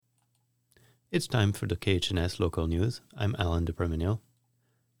It's time for the KHNS local news. I'm Alan DePreminil.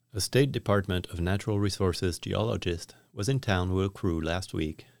 A State Department of Natural Resources geologist was in town with a crew last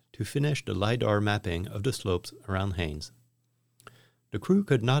week to finish the LiDAR mapping of the slopes around Haines. The crew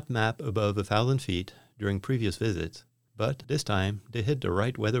could not map above 1,000 feet during previous visits, but this time they hit the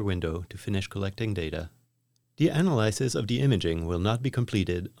right weather window to finish collecting data. The analysis of the imaging will not be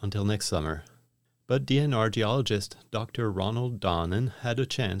completed until next summer, but DNR geologist Dr. Ronald Donnan had a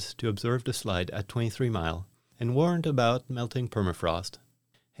chance to observe the slide at 23 Mile and warned about melting permafrost.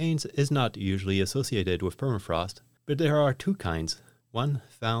 Haines is not usually associated with permafrost, but there are two kinds, one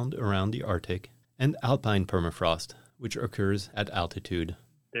found around the Arctic and alpine permafrost, which occurs at altitude.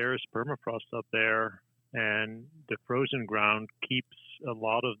 There's permafrost up there, and the frozen ground keeps a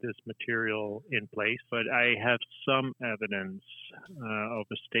lot of this material in place, but I have some evidence of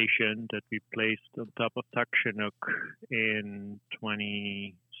a station that we placed on top of Chinook in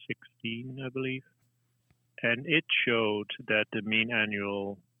 2016, I believe, and it showed that the mean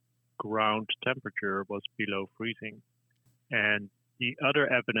annual ground temperature was below freezing. And the other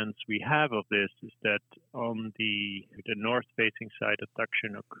evidence we have of this is that on the north-facing side of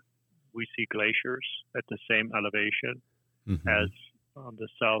Chinook, we see glaciers at the same elevation as on the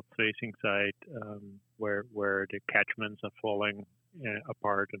south-facing side, where the catchments are falling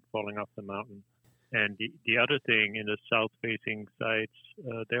apart and falling off the mountain. And the other thing, in the south-facing sides,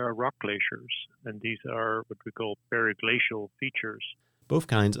 there are rock glaciers, and these are what we call periglacial features. Both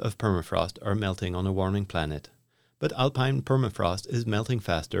kinds of permafrost are melting on a warming planet, but alpine permafrost is melting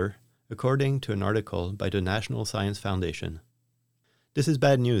faster, according to an article by the National Science Foundation. This is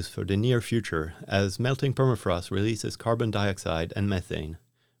bad news for the near future, as melting permafrost releases carbon dioxide and methane,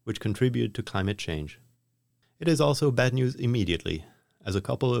 which contribute to climate change. It is also bad news immediately, as a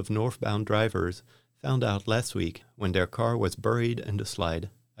couple of northbound drivers found out last week when their car was buried in the slide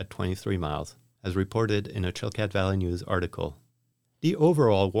at 23 miles, as reported in a Chilkat Valley News article. The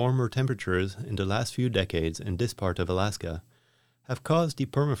overall warmer temperatures in the last few decades in this part of Alaska have caused the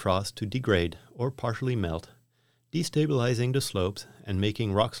permafrost to degrade or partially melt, destabilizing the slopes and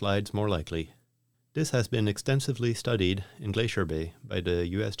making rock slides more likely. This has been extensively studied in Glacier Bay by the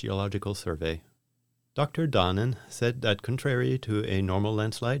U.S. Geological Survey. Dr. Donnan said that contrary to a normal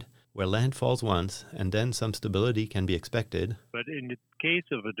landslide, where land falls once and then some stability can be expected, but in the case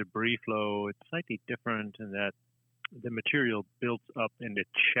of a debris flow, it's slightly different in that the material builds up in the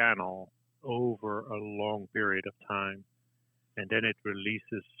channel over a long period of time, and then it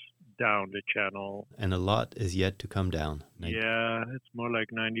releases down the channel. And a lot is yet to come down. Yeah, it's more like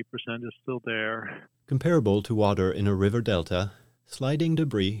 90% is still there. Comparable to water in a river delta, sliding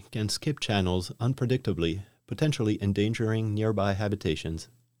debris can skip channels unpredictably, potentially endangering nearby habitations.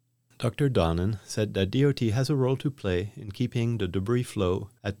 Dr. Donnan said that DOT has a role to play in keeping the debris flow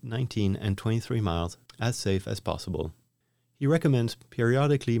at 19 and 23 miles as safe as possible. He recommends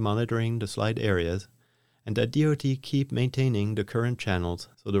periodically monitoring the slide areas and that DOT keep maintaining the current channels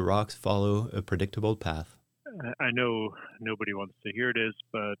so the rocks follow a predictable path. I know nobody wants to hear this,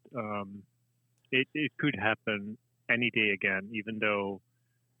 but it could happen any day again, even though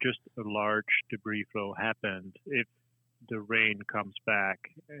just a large debris flow happened. If the rain comes back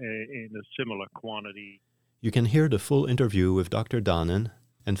in a similar quantity. You can hear the full interview with Dr. Donnan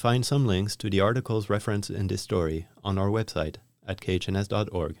and find some links to the articles referenced in this story on our website at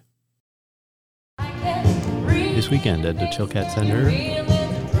khns.org. This weekend at the Chilkat Center,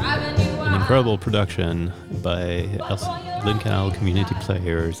 an incredible production by Lynn Canal Community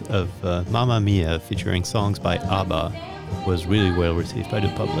Players of Mamma Mia featuring songs by ABBA was really well received by the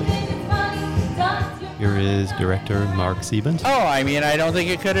public. Here is director Mark Siebens. I don't think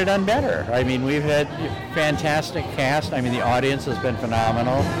it could have done better. We've had fantastic cast. The audience has been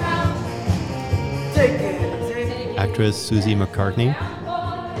phenomenal. Actress Susie McCartney.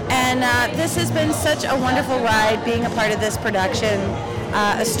 And this has been such a wonderful ride being a part of this production,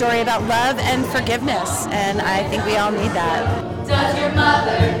 a story about love and forgiveness, and I think we all need that. Does your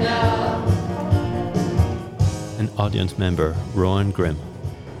mother know? An audience member, Rowan Grimm.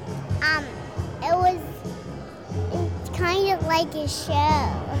 It's kind of like a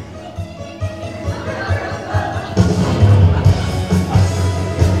show.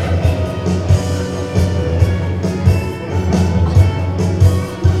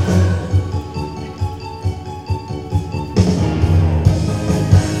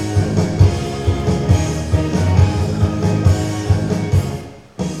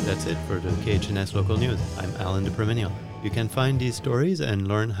 For the KHNS Local News, I'm Alan DePreminil. You can find these stories and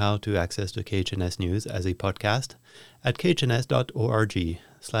learn how to access the KHNS News as a podcast at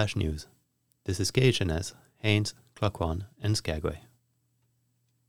khns.org/news. This is KHNS, Haines, Klukwan, and Skagway.